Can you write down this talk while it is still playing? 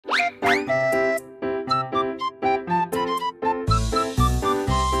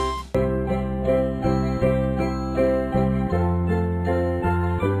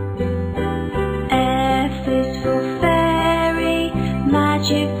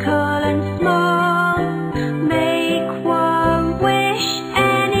Magical and small, make one wish,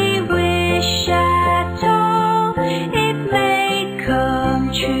 any wish at all. It may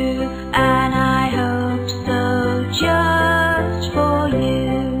come true, and I hope so, just for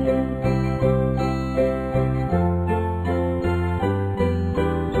you.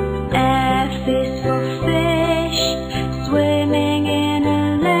 F is for fish, swimming in a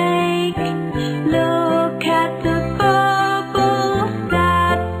lake. Look at the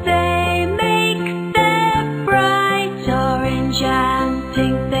and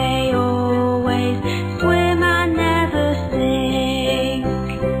think they always swim and never sink.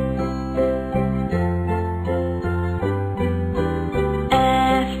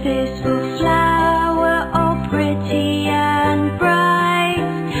 F is for flower, all pretty and bright.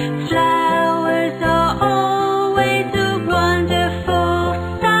 Flowers are always a wonderful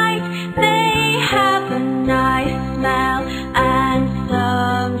sight. They have a nice smell, and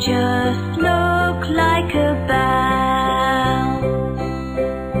some just look like a bell.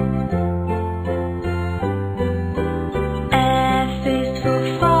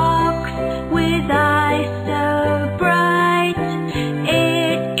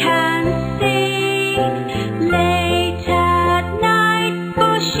 Late at night,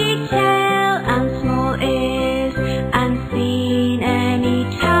 bushy tail and small ears, and seen any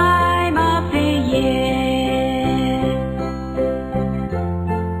time of the year.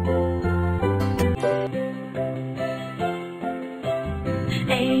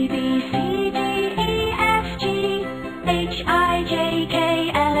 A, B, C, D, E, F, G, H, I, J,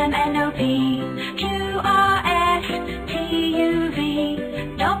 K, L, M, N, O, P, Q, R, S, T, U, V,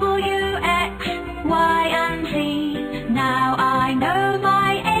 W, X, Y, and Z. Now I know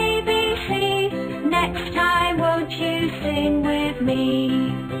my ABCs. Next time won't you sing with me?